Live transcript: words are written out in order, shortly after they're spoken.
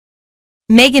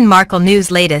Meghan Markle news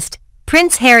latest,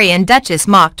 Prince Harry and Duchess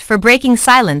mocked for breaking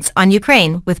silence on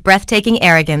Ukraine with breathtaking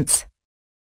arrogance.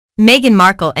 Meghan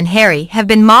Markle and Harry have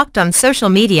been mocked on social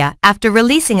media after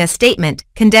releasing a statement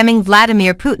condemning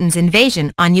Vladimir Putin's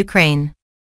invasion on Ukraine.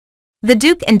 The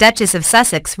Duke and Duchess of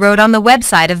Sussex wrote on the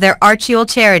website of their archie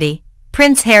charity,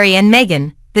 Prince Harry and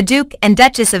Meghan, the Duke and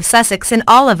Duchess of Sussex and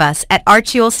all of us at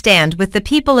archie stand with the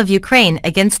people of Ukraine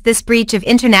against this breach of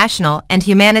international and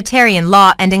humanitarian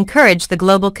law and encourage the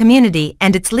global community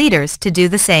and its leaders to do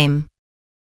the same.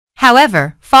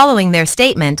 However, following their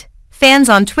statement, fans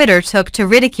on Twitter took to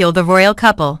ridicule the royal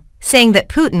couple, saying that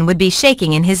Putin would be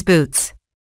shaking in his boots.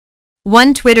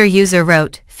 One Twitter user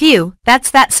wrote, "Phew,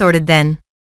 that's that sorted then.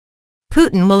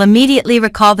 Putin will immediately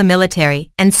recall the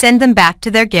military and send them back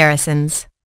to their garrisons.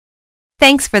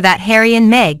 Thanks for that, Harry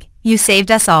and Meg, you saved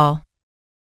us all.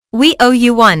 We owe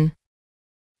you one."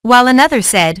 While another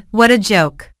said, "What a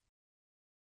joke.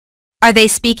 Are they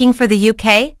speaking for the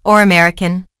UK or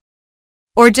American?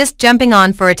 Or just jumping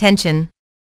on for attention?"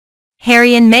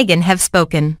 Harry and Meghan have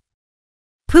spoken.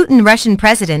 Putin, Russian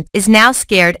president, is now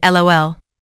scared lol.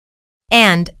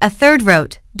 And, a third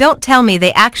wrote, "Don't tell me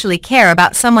they actually care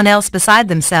about someone else beside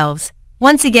themselves,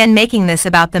 once again making this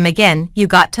about them again, you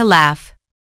got to laugh."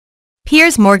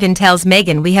 Piers Morgan tells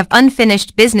Meghan we have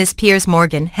unfinished business. Piers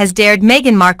Morgan has dared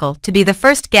Meghan Markle to be the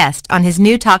first guest on his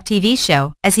new talk TV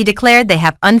show as he declared they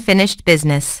have unfinished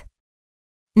business.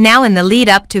 Now in the lead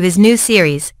up to his new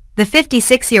series, the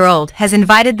 56-year-old has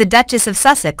invited the Duchess of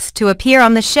Sussex to appear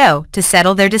on the show to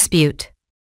settle their dispute.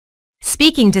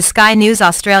 Speaking to Sky News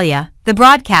Australia, the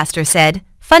broadcaster said,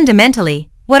 "Fundamentally,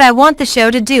 what I want the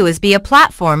show to do is be a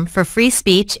platform for free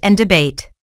speech and debate.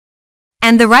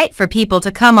 And the right for people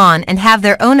to come on and have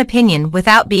their own opinion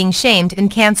without being shamed and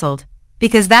cancelled,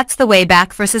 because that's the way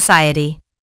back for society.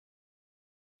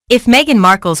 If Meghan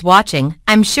Markle's watching,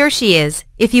 I'm sure she is,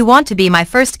 if you want to be my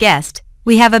first guest,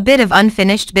 we have a bit of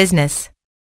unfinished business.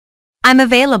 I'm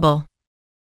available."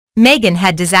 Meghan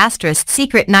had disastrous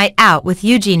secret night out with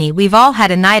Eugenie. "We've all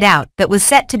had a night out that was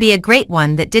set to be a great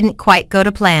one that didn't quite go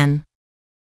to plan.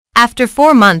 After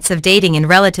 4 months of dating in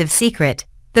relative secret,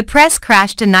 the press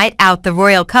crashed a night out the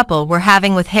royal couple were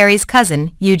having with Harry's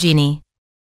cousin, Eugenie.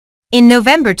 In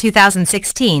November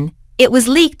 2016, it was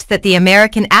leaked that the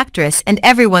American actress and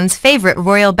everyone's favorite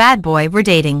royal bad boy were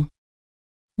dating.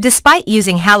 Despite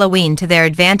using Halloween to their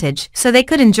advantage so they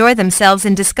could enjoy themselves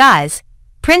in disguise,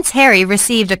 Prince Harry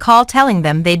received a call telling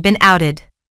them they'd been outed.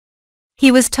 He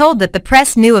was told that the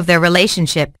press knew of their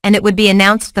relationship and it would be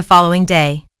announced the following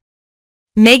day.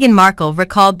 Meghan Markle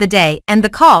recalled the day and the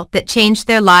call that changed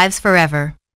their lives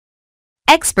forever.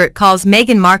 Expert calls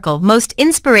Meghan Markle most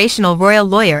inspirational royal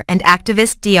lawyer and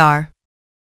activist. Dr.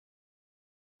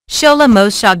 Shola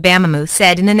Moshogbamamu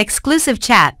said in an exclusive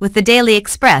chat with the Daily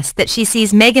Express that she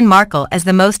sees Meghan Markle as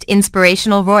the most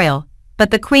inspirational royal,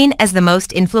 but the Queen as the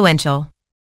most influential.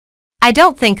 "I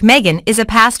don't think Meghan is a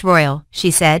past royal,"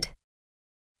 she said.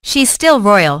 "She's still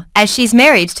royal, as she's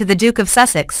married to the Duke of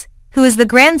Sussex, who is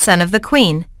the grandson of the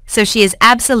Queen, so she is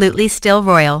absolutely still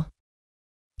royal.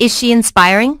 Is she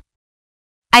inspiring?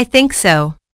 I think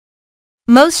so."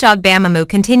 Moshogbamamu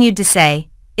continued to say,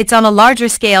 "It's on a larger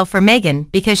scale for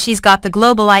Meghan because she's got the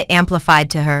global eye amplified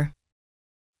to her.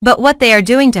 But what they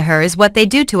are doing to her is what they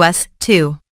do to us,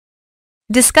 too."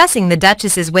 Discussing the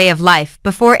Duchess's way of life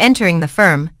before entering the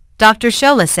firm, Dr.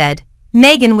 Shola said,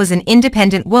 "Meghan was an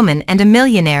independent woman and a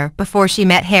millionaire before she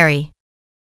met Harry.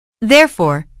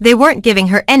 Therefore, they weren't giving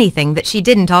her anything that she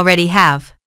didn't already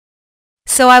have.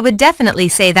 So I would definitely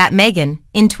say that Meghan,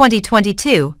 in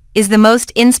 2022, is the most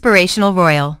inspirational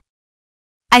royal.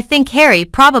 I think Harry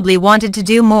probably wanted to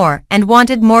do more and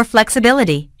wanted more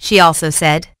flexibility," she also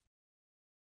said.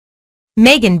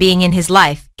 Meghan being in his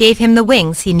life gave him the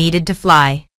wings he needed to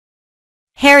fly.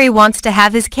 Harry wants to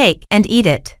have his cake and eat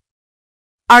it.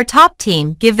 Our top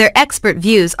team give their expert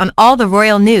views on all the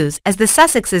royal news as the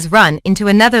Sussexes run into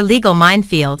another legal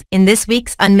minefield in this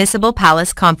week's unmissable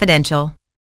Palace Confidential.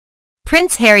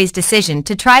 Prince Harry's decision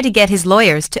to try to get his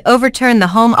lawyers to overturn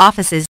the Home Office's